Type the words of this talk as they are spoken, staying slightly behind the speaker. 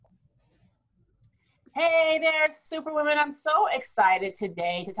Hey there, Superwomen. I'm so excited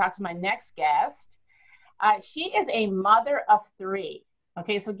today to talk to my next guest. She is a mother of three.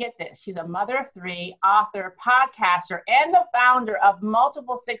 Okay, so get this. She's a mother of three, author, podcaster, and the founder of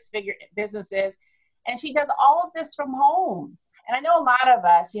multiple six-figure businesses. And she does all of this from home. And I know a lot of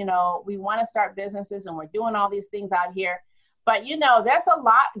us, we want to start businesses and we're doing all these things out here. But, there's a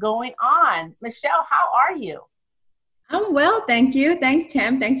lot going on. Michelle, how are you? I'm well, thank you. Thanks,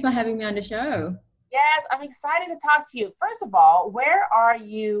 Tam. Thanks for having me on the show. Yes, I'm excited to talk to you. First of all, where are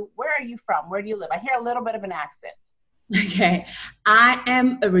you? Where are you from? Where do you live? I hear a little bit of an accent. Okay. I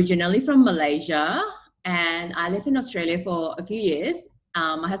am originally from Malaysia and I lived in Australia for a few years.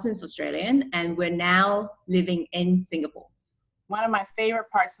 My husband's Australian and we're now living in Singapore. One of my favorite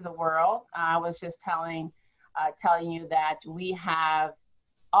parts of the world. I was just telling you that we have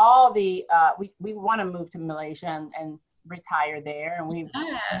all the we want to move to Malaysia and retire there, and we would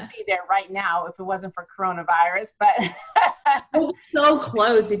be there right now if it wasn't for coronavirus. But we're so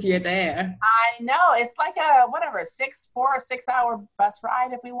close if you're there. I know it's like a 4 or 6 hour bus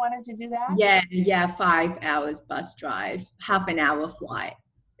ride if we wanted to do that. Yeah, 5 hours bus drive, half an hour flight.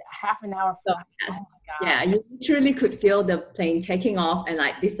 Half an hour flight. So, oh yeah, you literally could feel the plane taking off and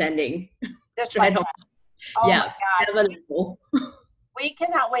like descending straight off. Oh yeah, my gosh. We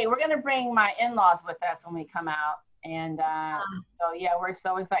cannot wait. We're going to bring my in-laws with us when we come out. And so, yeah, we're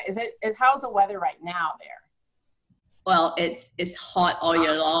so excited. How's the weather right now there? Well, it's hot all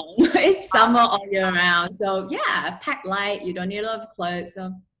year long. It's summer all year round. So, yeah, pack light. You don't need a lot of clothes.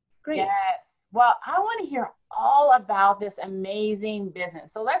 So, great. Yes. Well, I want to hear all about this amazing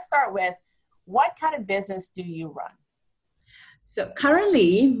business. So let's start with, what kind of business do you run? So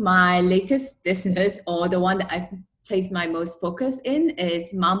currently, my latest business, or the one that I've place my most focus in, is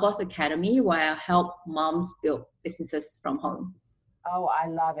Mom Boss Academy, where I help moms build businesses from home. Oh, I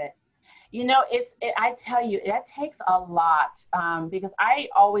love it. I tell you, it takes a lot because I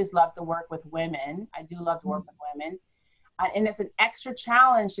always love to work with women. I do love to work with women. And it's an extra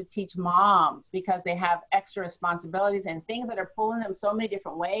challenge to teach moms because they have extra responsibilities and things that are pulling them so many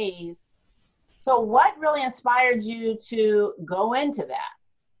different ways. So what really inspired you to go into that?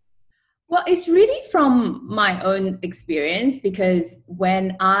 Well, it's really from my own experience, because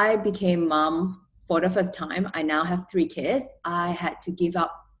when I became mom for the first time, I now have 3 kids. I had to give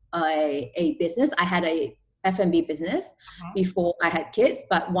up a business. I had a F&B business before I had kids.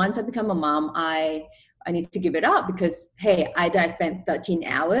 But once I become a mom, I need to give it up because, hey, either I spend 13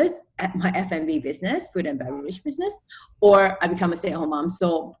 hours at my F&B business, food and beverage business, or I become a stay-at-home mom.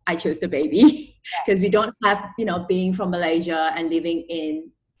 So I chose the baby because we don't have, being from Malaysia and living in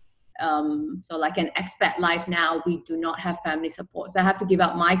so like an expat life now, we do not have family support. So I have to give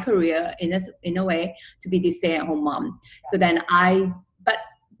up my career in a way to be the stay-at-home mom. So then but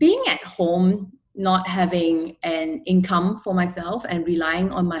being at home, not having an income for myself and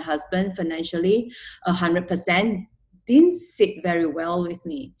relying on my husband financially 100% didn't sit very well with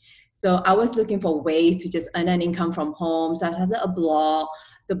me. So I was looking for ways to just earn an income from home. So I started a blog.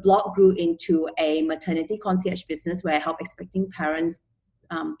 The blog grew into a maternity concierge business where I help expecting parents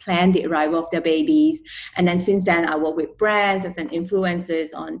plan the arrival of their babies. And then since then, I work with brands as an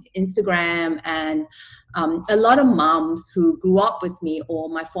influencers on Instagram, and a lot of moms who grew up with me or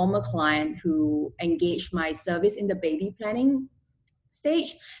my former client who engaged my service in the baby planning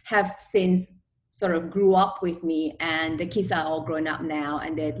stage have since sort of grew up with me, and the kids are all grown up now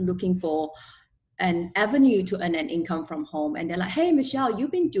and they're looking for an avenue to earn an income from home. And they're like, hey, Michelle, you've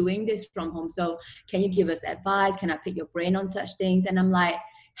been doing this from home. So can you give us advice? Can I pick your brain on such things? And I'm like,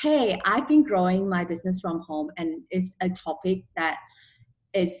 hey, I've been growing my business from home, and it's a topic that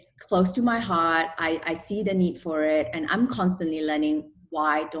is close to my heart. I see the need for it, and I'm constantly learning.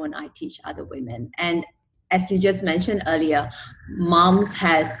 Why don't I teach other women? And as you just mentioned earlier, moms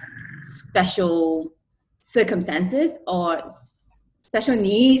has special circumstances or special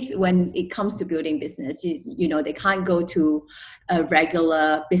needs when it comes to building business. They can't go to a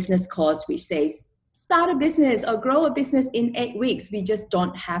regular business course which says start a business or grow a business in 8 weeks. We just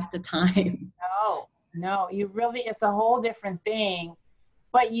don't have the time. No, it's a whole different thing.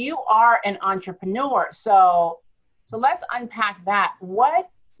 But you are an entrepreneur. So let's unpack that. What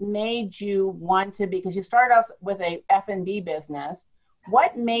made you want to, because you started out with a F&B business,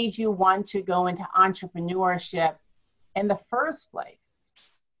 what made you want to go into entrepreneurship in the first place?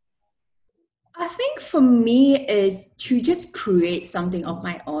 I think for me is to just create something of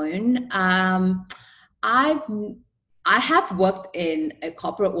my own. I have worked in a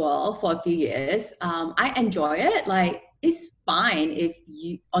corporate world for a few years. I enjoy it. Like, it's fine if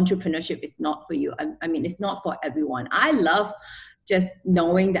entrepreneurship is not for you. I mean, it's not for everyone. I love just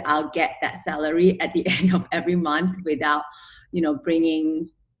knowing that I'll get that salary at the end of every month without, bringing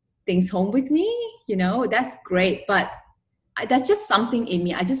things home with me, that's great. But that's just something in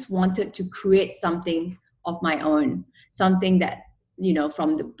me. I just wanted to create something of my own, something that,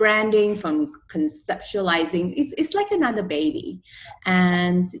 from the branding, from conceptualizing, it's like another baby.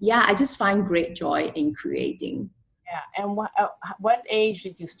 And yeah, I just find great joy in creating. Yeah. And what age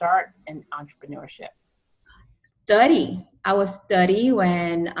did you start in entrepreneurship? 30. I was 30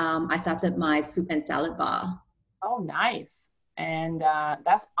 when I started my soup and salad bar. Oh, nice. And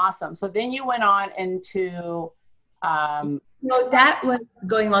that's awesome. So then you went on into So that was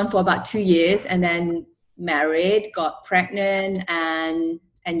going on for about 2 years, and then married, got pregnant, and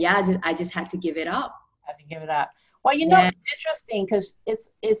yeah, I just had to give it up. had to give it up. Well, Yeah. it's interesting because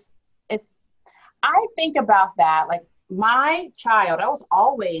it's I think about that. Like my child, I was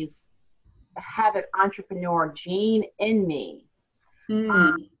always had an entrepreneur gene in me.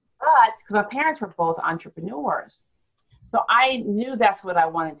 Mm. But because my parents were both entrepreneurs, so I knew that's what I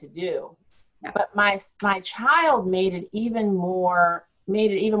wanted to do. Yeah. But my child made it even more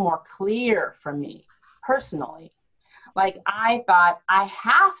clear for me personally. Like I thought I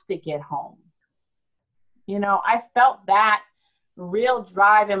have to get home. I felt that real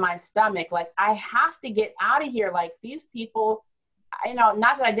drive in my stomach. Like I have to get out of here. Like these people,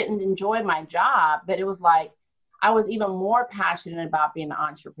 not that I didn't enjoy my job, but it was like I was even more passionate about being an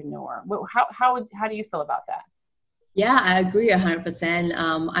entrepreneur. How do you feel about that? Yeah, I agree 100%.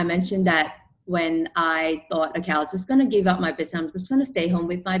 I mentioned that when I thought, okay, I was just going to give up my business. I'm just going to stay home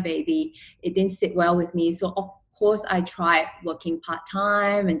with my baby. It didn't sit well with me. So of course I tried working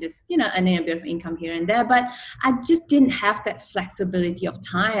part-time and just, earning a bit of income here and there, but I just didn't have that flexibility of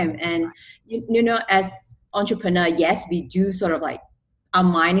time. And, as entrepreneur, yes, we do sort of like, our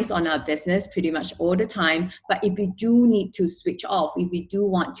mind is on our business pretty much all the time. But if we do need to switch off, if we do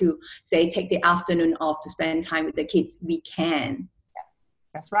want to, say, take the afternoon off to spend time with the kids, we can. Yes,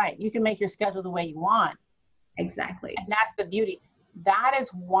 that's right. You can make your schedule the way you want. Exactly. And that's the beauty. That is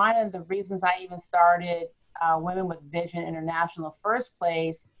one of the reasons I even started Women with Vision International in the first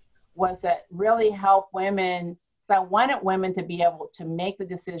place, was that really help women. So I wanted women to be able to make the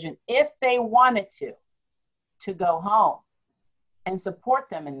decision if they wanted to go home, and support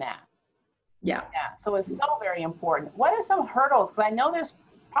them in that. Yeah. So it's so very important. What are some hurdles? Because I know there's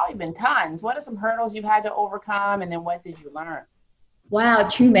probably been tons. What are some hurdles you've had to overcome, and then what did you learn? Wow,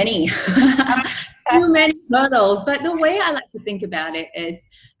 too many. Too many hurdles. But the way I like to think about it is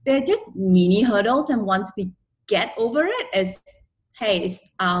they're just mini hurdles, and once we get over it, it's, hey,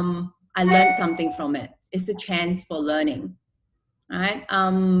 I learned something from it. It's a chance for learning. Right?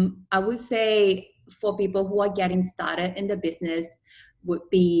 I would say for people who are getting started in the business would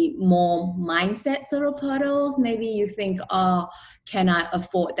be more mindset sort of hurdles. Maybe you think, oh, can I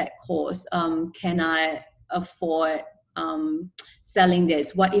afford that course? Can I afford selling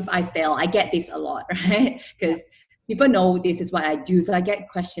this? What if I fail? I get this a lot, right? Because people know this is what I do. So I get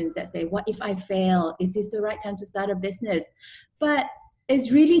questions that say, what if I fail? Is this the right time to start a business? But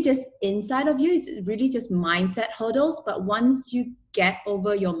it's really just inside of you. It's really just mindset hurdles. But once you get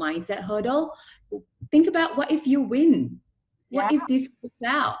over your mindset hurdle, think about, what if you win? What if this works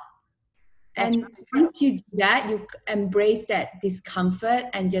out? That's and really once you do that, you embrace that discomfort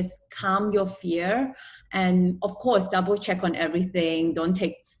and just calm your fear. And of course, double check on everything. Don't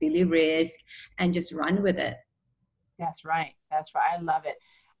take silly risk, and just run with it. That's right. That's right. I love it.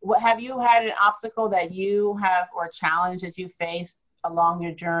 What, have you had an obstacle that you have, or a challenge that you faced along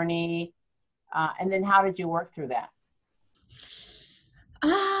your journey? And then how did you work through that?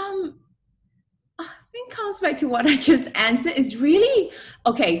 I think comes back to what I just answered. It's really,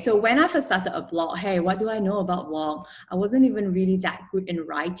 okay, so when I first started a blog, hey, what do I know about blog? I wasn't even really that good in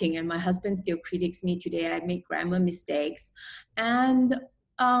writing, and my husband still critiques me today. I make grammar mistakes. And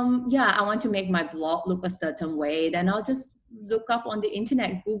I want to make my blog look a certain way. Then I'll just look up on the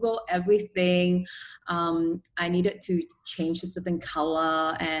internet, Google everything. I needed to change a certain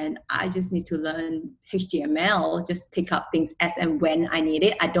color, and I just need to learn HTML, just pick up things as and when I need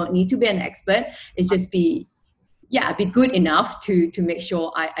it. I don't need to be an expert. It's just be good enough to make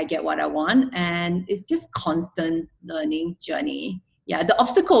sure I get what I want. And it's just constant learning journey. Yeah, the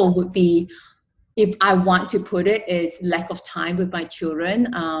obstacle would be, if I want to put it, is lack of time with my children.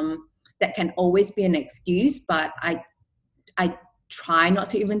 That can always be an excuse, but I try not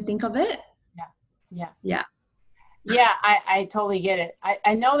to even think of it. Yeah, I totally get it.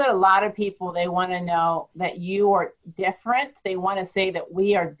 I know that a lot of people, they want to know that you are different. They want to say that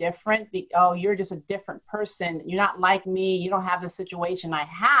we are different. Oh, you're just a different person. You're not like me. You don't have the situation I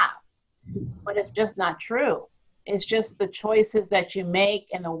have. But it's just not true. It's just the choices that you make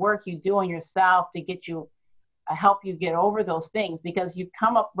and the work you do on yourself to get you, help you get over those things, because you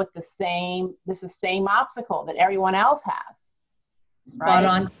come up with the same obstacle that everyone else has. Spot right?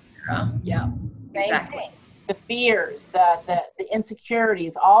 on. Yeah, Same exactly. thing. The fears, the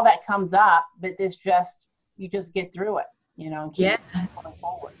insecurities, all that comes up, but you just get through it, and keep going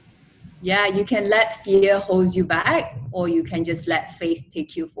forward. Yeah, you can let fear hold you back, or you can just let faith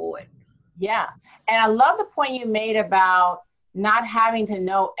take you forward. Yeah. And I love the point you made about not having to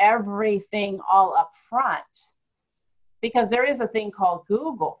know everything all up front, because there is a thing called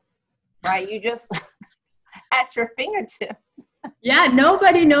Google, right? You just at your fingertips. Yeah,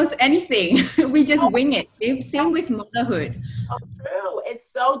 nobody knows anything. We just wing it. Same with motherhood. So true.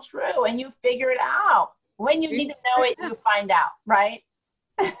 It's so true. And you figure it out. When you need to know it, you find out, right?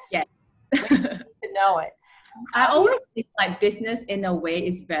 Yeah. When you need to know it. I always think like business in a way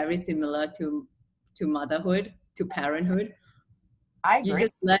is very similar to motherhood, to parenthood. I agree. You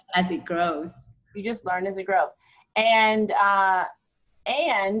just learn as it grows. You just learn as it grows. And I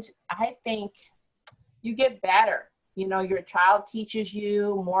think you get better. Your child teaches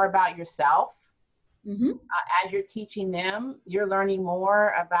you more about yourself. Mm-hmm. As you're teaching them, you're learning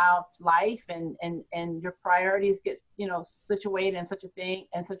more about life, and your priorities get, situated in such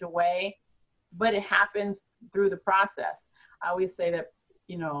a way, but it happens through the process. I always say that,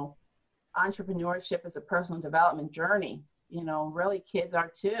 entrepreneurship is a personal development journey. Really kids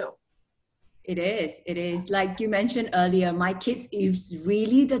are too. It is. Like you mentioned earlier, my kids is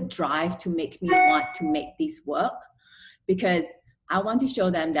really the drive to make me want to make this work, because I want to show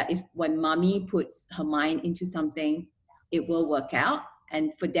them that when mommy puts her mind into something, it will work out.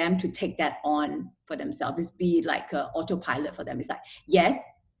 And for them to take that on for themselves, it's be like an autopilot for them. It's like, yes,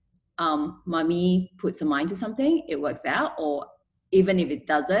 mommy puts her mind to something, it works out, or even if it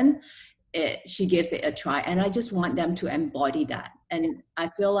doesn't, she gives it a try. And I just want them to embody that. And I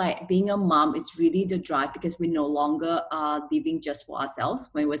feel like being a mom is really the drive, because we no longer are living just for ourselves.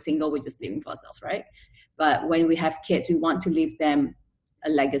 When we're single, we're just living for ourselves, right? But when we have kids, we want to leave them a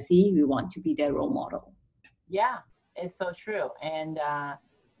legacy. We want to be their role model. Yeah, it's so true. And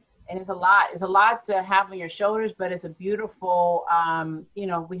it's a lot. It's a lot to have on your shoulders, but it's a beautiful,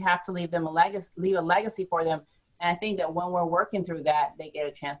 we have to leave a legacy for them. And I think that when we're working through that, they get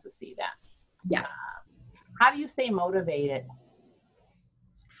a chance to see that. Yeah. How do you stay motivated?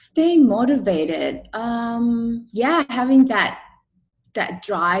 Stay motivated. Having that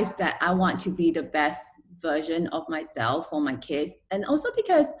drive that I want to be the best version of myself for my kids. And also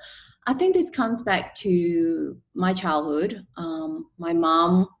because I think this comes back to my childhood. My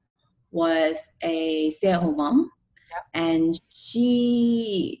mom was a stay-at-home mom, and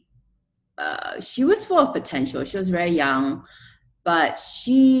she was full of potential. She was very young, but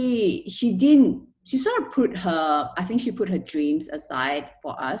she sort of put her dreams aside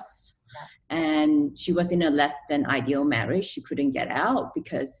for us. And she was in a less than ideal marriage. She couldn't get out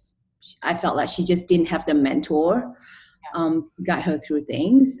because I felt like she just didn't have the mentor guide her through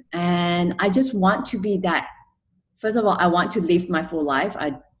things. And I just want to be that. First of all, I want to live my full life.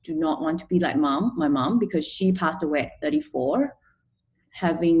 I do not want to be like my mom, because she passed away at 34,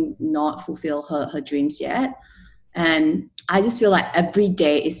 having not fulfilled her dreams yet. And I just feel like every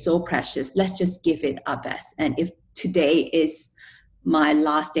day is so precious. Let's just give it our best. And if today is my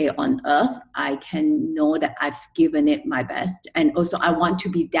last day on earth, I can know that I've given it my best. And also I want to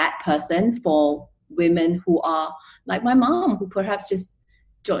be that person for women who are like my mom, who perhaps just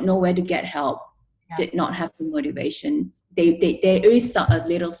don't know where to get help, did not have the motivation. There is a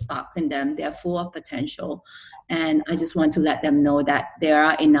little spark in them. They're full of potential. And I just want to let them know that they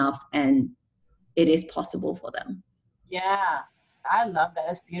are enough and it is possible for them. Yeah, I love that.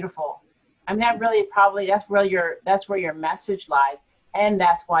 That's beautiful. I mean, that's where your message lies. And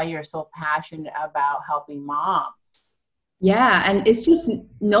that's why you're so passionate about helping moms. Yeah, and it's just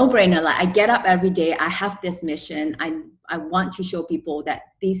no-brainer. Like, I get up every day. I have this mission. I want to show people that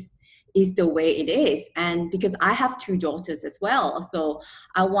this is the way it is. And because I have 2 daughters as well. So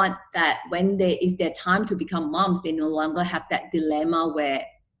I want that when is their time to become moms, they no longer have that dilemma where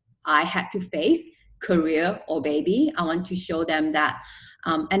I had to face career or baby. I want to show them that.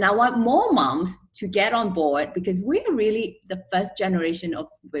 And I want more moms to get on board, because we're really the first generation of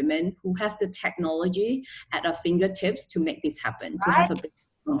women who have the technology at our fingertips to make this happen, to have a business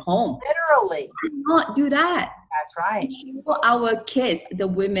from home. Literally. Why not do that? That's right. Our kids, the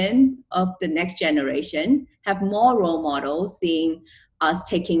women of the next generation, have more role models seeing us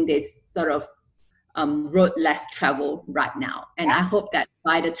taking this sort of road less traveled right now. And I hope that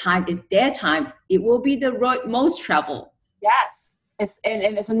by the time it's their time, it will be the road most traveled. Yes.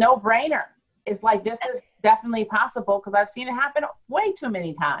 It's a no-brainer. it's like, this is definitely possible because I've seen it happen way too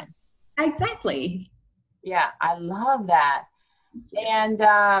many times. Exactly. Yeah, I love that. And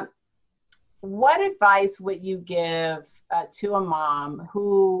what advice would you give to a mom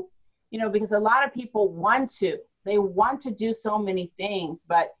who, you know, because a lot of people they want to do so many things,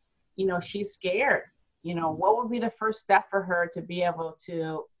 but, you know, she's scared. You know, what would be the first step for her to be able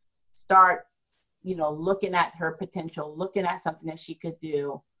to start, you know, looking at her potential, looking at something that she could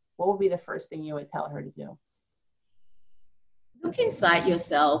do? What would be the first thing you would tell her to do? Look inside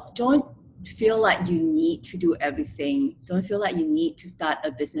yourself. Don't feel like you need to do everything. Don't feel like you need to start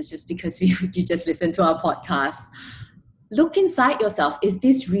a business just because you just listen to our podcast. Look inside yourself. Is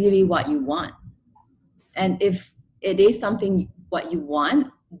this really what you want? And if it is something what you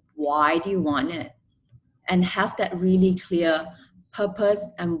want, why do you want it? And have that really clear purpose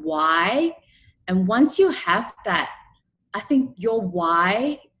and why. And once you have that, I think your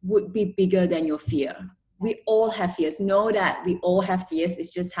why would be bigger than your fear. We all have fears. Know that we all have fears.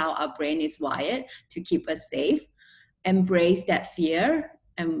 It's just how our brain is wired to keep us safe. Embrace that fear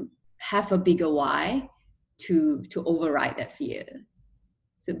and have a bigger why to override that fear.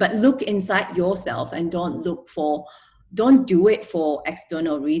 So, but look inside yourself and don't do it for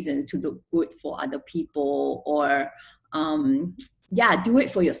external reasons to look good for other people, or do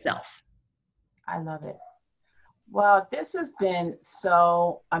it for yourself. I love it. Well, this has been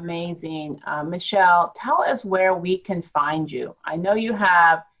so amazing. Michelle, tell us where we can find you. I know you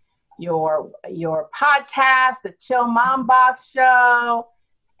have your podcast, the Chill Mom Boss Show,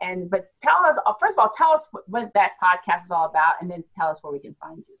 but tell us, first of all, tell us what that podcast is all about, and then tell us where we can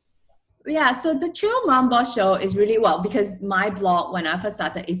find you. Yeah, so the Chill Mom Boss Show is really, because my blog when I first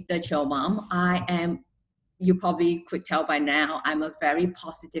started is The Chill Mom. You probably could tell by now, I'm a very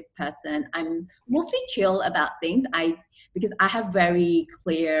positive person. I'm mostly chill about things. Because I have very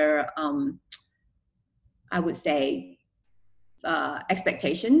clear, I would say,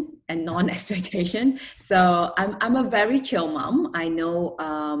 expectation and non-expectation. So I'm a very chill mom. I know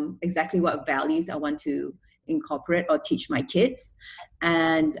exactly what values I want to incorporate or teach my kids,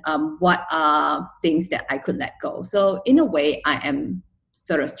 and what are things that I could let go. So in a way, I am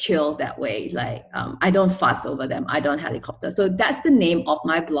sort of chill that way. Like I don't fuss over them. I don't helicopter. So that's the name of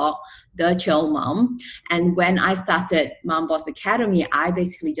my blog, The Chill Mom. And when I started Mom Boss Academy, I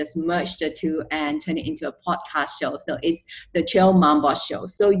basically just merged the two and turned it into a podcast show. So it's The Chill Mom Boss Show.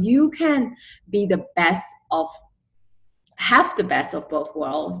 So you can be have the best of both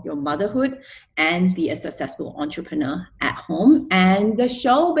worlds, your motherhood and be a successful entrepreneur at home. And the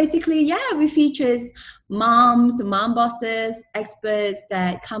show basically, we features moms, mom bosses, experts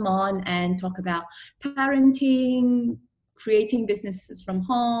that come on and talk about parenting, creating businesses from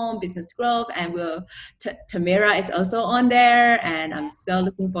home, business growth. And Tamira is also on there, and I'm so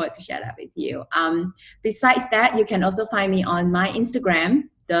looking forward to share that with you. Besides that, you can also find me on my Instagram,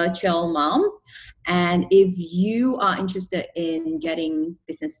 The Chill Mom. And if you are interested in getting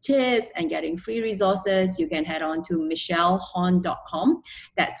business tips and getting free resources, you can head on to michellehorn.com.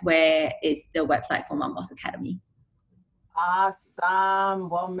 That's where it's the website for Mom Boss Academy. Awesome.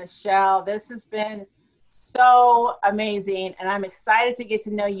 Well, Michelle, this has been so amazing, and I'm excited to get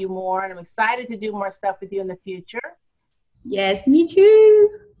to know you more, and I'm excited to do more stuff with you in the future. Yes, me too.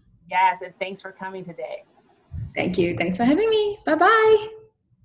 Yes, and thanks for coming today. Thank you. Thanks for having me. Bye-bye.